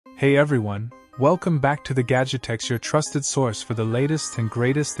Hey everyone, welcome back to the GADGETEX, your trusted source for the latest and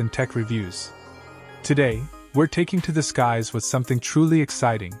greatest in tech reviews. Today, we're taking to the skies with something truly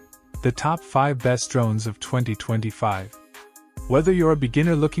exciting, the top 5 best drones of 2025. Whether you're a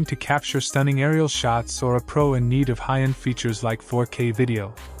beginner looking to capture stunning aerial shots or a pro in need of high-end features like 4K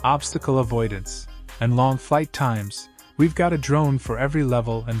video, obstacle avoidance, and long flight times, we've got a drone for every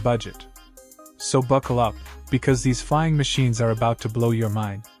level and budget. So buckle up, because these flying machines are about to blow your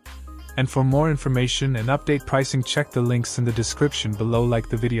mind. And for more information and update pricing, check the links in the description below, like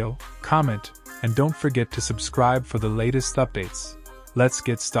the video, comment, and don't forget to subscribe for the latest updates. Let's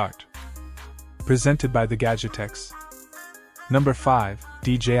get started. Presented by the GADGETEX. Number 5,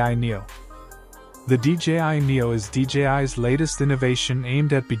 DJI Neo. The DJI Neo is DJI's latest innovation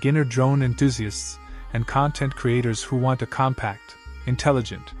aimed at beginner drone enthusiasts and content creators who want a compact,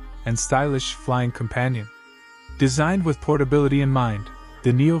 intelligent, and stylish flying companion. Designed with portability in mind,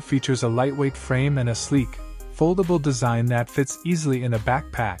 the Neo features a lightweight frame and a sleek, foldable design that fits easily in a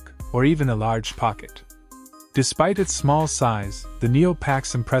backpack or even a large pocket. Despite its small size, the Neo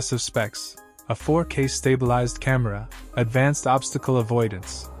packs impressive specs: a 4K stabilized camera, advanced obstacle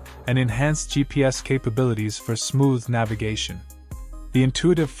avoidance, and enhanced GPS capabilities for smooth navigation. The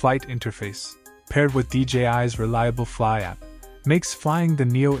intuitive flight interface, paired with DJI's reliable Fly app, makes flying the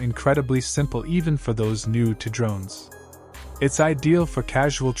Neo incredibly simple even for those new to drones. It's ideal for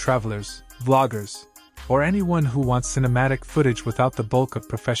casual travelers, vloggers, or anyone who wants cinematic footage without the bulk of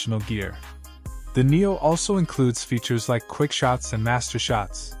professional gear. The Neo also includes features like quick shots and master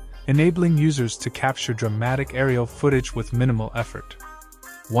shots, enabling users to capture dramatic aerial footage with minimal effort.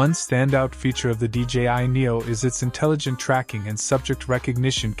 One standout feature of the DJI Neo is its intelligent tracking and subject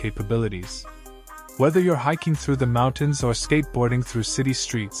recognition capabilities. Whether you're hiking through the mountains or skateboarding through city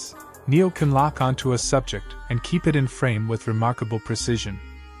streets, Neo can lock onto a subject and keep it in frame with remarkable precision.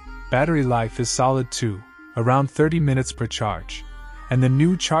 Battery life is solid too, around 30 minutes per charge, and the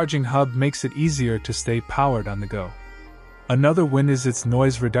new charging hub makes it easier to stay powered on the go. Another win is its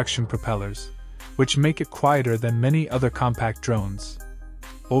noise reduction propellers, which make it quieter than many other compact drones.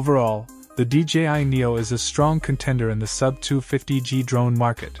 Overall, the DJI Neo is a strong contender in the sub-250G drone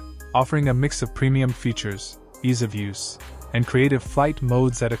market, offering a mix of premium features, ease of use, and creative flight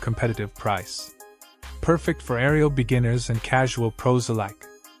modes at a competitive price. Perfect for aerial beginners and casual pros alike.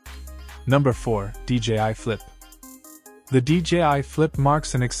 Number 4, DJI Flip. The DJI Flip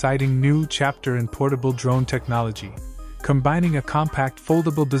marks an exciting new chapter in portable drone technology, combining a compact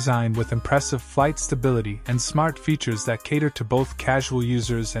foldable design with impressive flight stability and smart features that cater to both casual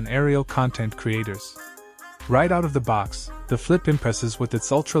users and aerial content creators. Right out of the box, the Flip impresses with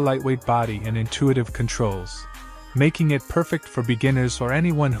its ultra-lightweight body and intuitive controls, making it perfect for beginners or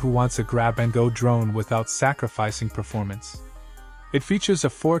anyone who wants a grab-and-go drone without sacrificing performance. It features a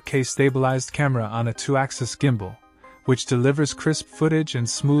 4K stabilized camera on a 2-axis gimbal, which delivers crisp footage and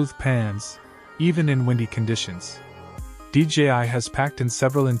smooth pans, even in windy conditions. DJI has packed in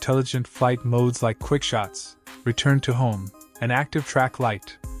several intelligent flight modes like quick shots, return to home, and active track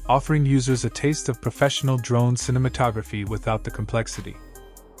light, offering users a taste of professional drone cinematography without the complexity.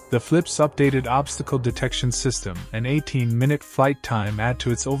 The Flip's updated obstacle detection system and 18-minute flight time add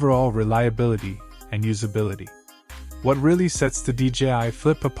to its overall reliability and usability. What really sets the DJI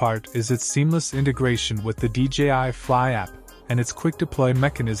Flip apart is its seamless integration with the DJI Fly app and its quick deploy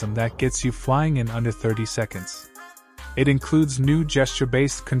mechanism that gets you flying in under 30 seconds. It includes new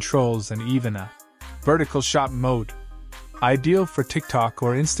gesture-based controls and even a vertical shot mode, ideal for TikTok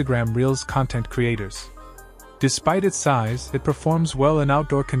or Instagram Reels content creators. Despite its size, it performs well in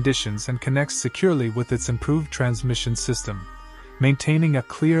outdoor conditions and connects securely with its improved transmission system, maintaining a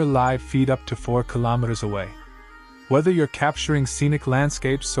clear live feed up to 4 kilometers away. Whether you're capturing scenic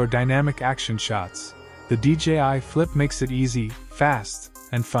landscapes or dynamic action shots, the DJI Flip makes it easy, fast,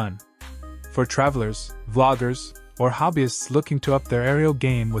 and fun. For travelers, vloggers, or hobbyists looking to up their aerial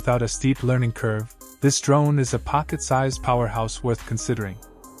game without a steep learning curve, this drone is a pocket-sized powerhouse worth considering.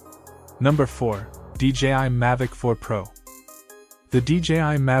 Number 4, DJI Mavic 4 Pro. The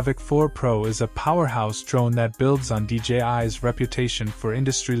DJI Mavic 4 Pro is a powerhouse drone that builds on DJI's reputation for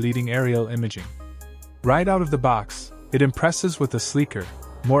industry-leading aerial imaging. Right out of the box, it impresses with a sleeker,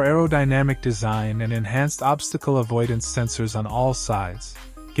 more aerodynamic design and enhanced obstacle avoidance sensors on all sides,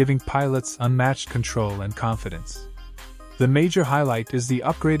 giving pilots unmatched control and confidence. The major highlight is the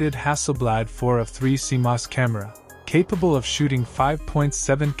upgraded Hasselblad 4 CMOS camera, capable of shooting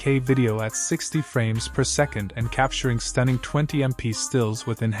 5.7K video at 60 frames per second and capturing stunning 20MP stills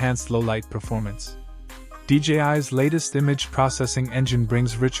with enhanced low-light performance. DJI's latest image processing engine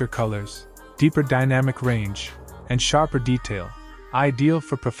brings richer colors, deeper dynamic range, and sharper detail, ideal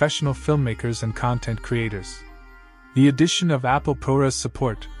for professional filmmakers and content creators. The addition of Apple ProRes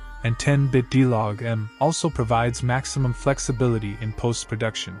support and 10-bit D-Log-M also provides maximum flexibility in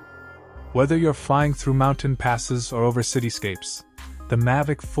post-production. Whether you're flying through mountain passes or over cityscapes, the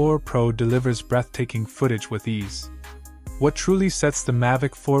Mavic 4 Pro delivers breathtaking footage with ease. What truly sets the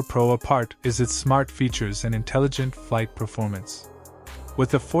Mavic 4 Pro apart is its smart features and intelligent flight performance.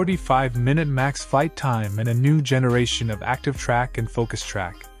 With a 45-minute max flight time and a new generation of active track and focus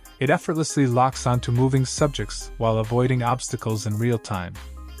track, it effortlessly locks onto moving subjects while avoiding obstacles in real time.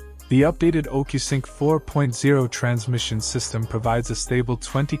 The updated OcuSync 4.0 transmission system provides a stable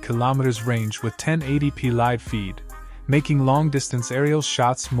 20 km range with 1080p live feed, making long-distance aerial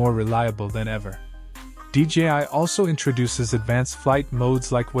shots more reliable than ever. DJI also introduces advanced flight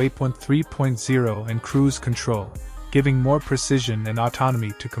modes like Waypoint 3.0 and Cruise Control, giving more precision and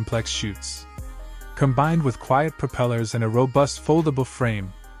autonomy to complex shoots. Combined with quiet propellers and a robust foldable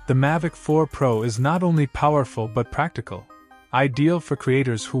frame, the Mavic 4 Pro is not only powerful but practical, ideal for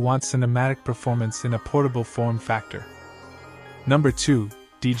creators who want cinematic performance in a portable form factor. Number 2.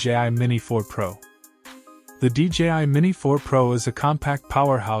 DJI Mini 4 Pro. The DJI Mini 4 Pro is a compact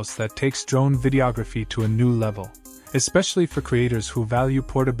powerhouse that takes drone videography to a new level, especially for creators who value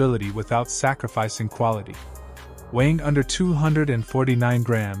portability without sacrificing quality. Weighing under 249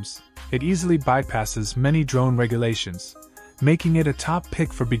 grams, it easily bypasses many drone regulations, making it a top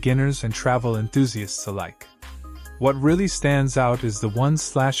pick for beginners and travel enthusiasts alike. What really stands out is the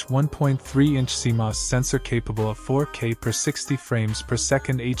 1/1.3-inch CMOS sensor capable of 4K per 60 frames per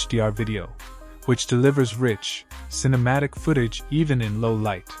second HDR video, which delivers rich, cinematic footage even in low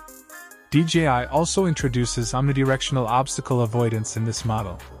light. DJI also introduces omnidirectional obstacle avoidance in this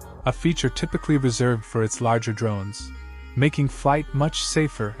model, a feature typically reserved for its larger drones, making flight much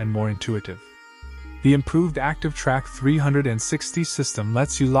safer and more intuitive. The improved Active Track 360 system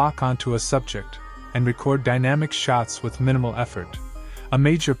lets you lock onto a subject and record dynamic shots with minimal effort, a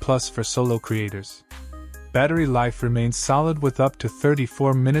major plus for solo creators. Battery life remains solid with up to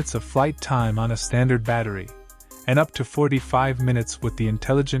 34 minutes of flight time on a standard battery, and up to 45 minutes with the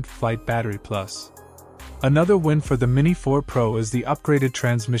Intelligent Flight Battery Plus. Another win for the Mini 4 Pro is the upgraded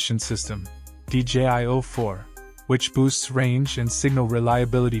transmission system, DJI O4, which boosts range and signal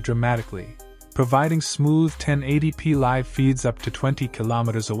reliability dramatically, providing smooth 1080p live feeds up to 20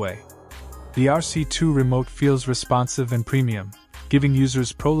 kilometers away. The RC2 remote feels responsive and premium, giving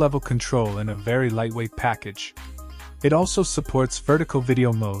users pro-level control in a very lightweight package. It also supports vertical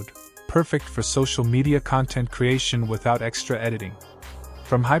video mode, perfect for social media content creation without extra editing.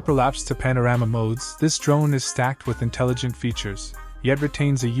 From hyperlapse to panorama modes, this drone is stacked with intelligent features, yet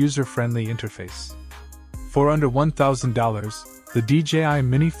retains a user-friendly interface. For under $1,000, the DJI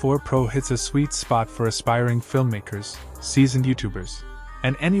Mini 4 Pro hits a sweet spot for aspiring filmmakers, seasoned YouTubers,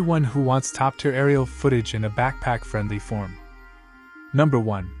 and anyone who wants top-tier aerial footage in a backpack-friendly form. Number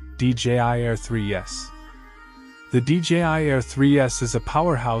 1. DJI Air 3S. The DJI Air 3S is a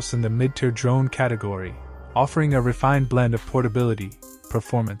powerhouse in the mid-tier drone category, offering a refined blend of portability,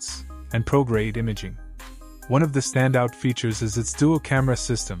 performance, and pro-grade imaging. One of the standout features is its dual-camera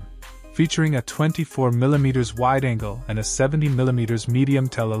system, featuring a 24mm wide-angle and a 70mm medium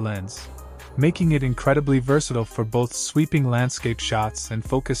tele-lens, making it incredibly versatile for both sweeping landscape shots and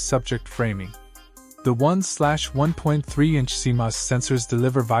focused subject framing. The 1/1.3-inch CMOS sensors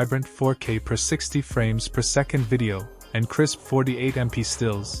deliver vibrant 4K per 60 frames per second video and crisp 48MP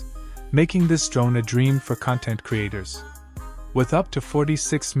stills, making this drone a dream for content creators. With up to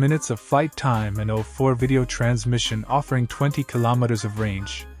 46 minutes of flight time and 04 video transmission offering 20 kilometers of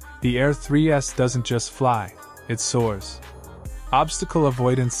range, the Air 3S doesn't just fly, it soars. Obstacle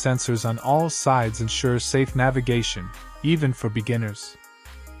avoidance sensors on all sides ensure safe navigation, even for beginners.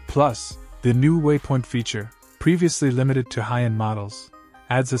 Plus, the new Waypoint feature, previously limited to high-end models,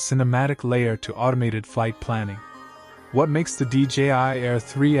 adds a cinematic layer to automated flight planning. What makes the DJI Air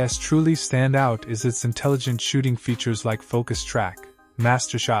 3S truly stand out is its intelligent shooting features like Focus Track,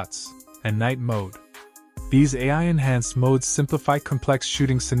 Master Shots, and Night Mode. These AI-enhanced modes simplify complex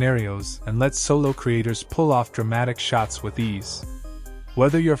shooting scenarios and let solo creators pull off dramatic shots with ease.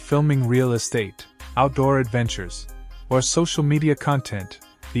 Whether you're filming real estate, outdoor adventures, or social media content,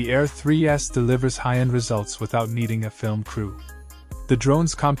 the Air 3S delivers high-end results without needing a film crew. The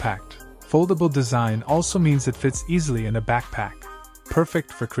drone's compact, foldable design also means it fits easily in a backpack,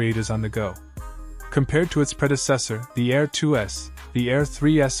 perfect for creators on the go. Compared to its predecessor, the Air 2S, the Air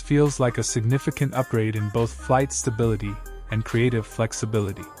 3S feels like a significant upgrade in both flight stability and creative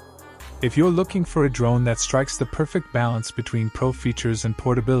flexibility. If you're looking for a drone that strikes the perfect balance between pro features and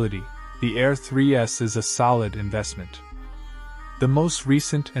portability, the Air 3S is a solid investment. the most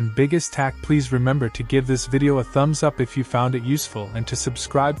recent and biggest tech. Please remember to give this video a thumbs up if you found it useful and to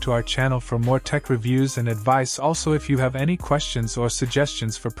subscribe to our channel for more tech reviews and advice. Also, if you have any questions or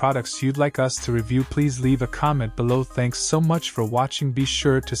suggestions for products you'd like us to review, please leave a comment below. Thanks so much for watching. Be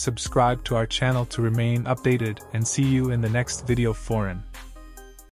sure to subscribe to our channel to remain updated and see you in the next video. Foreign.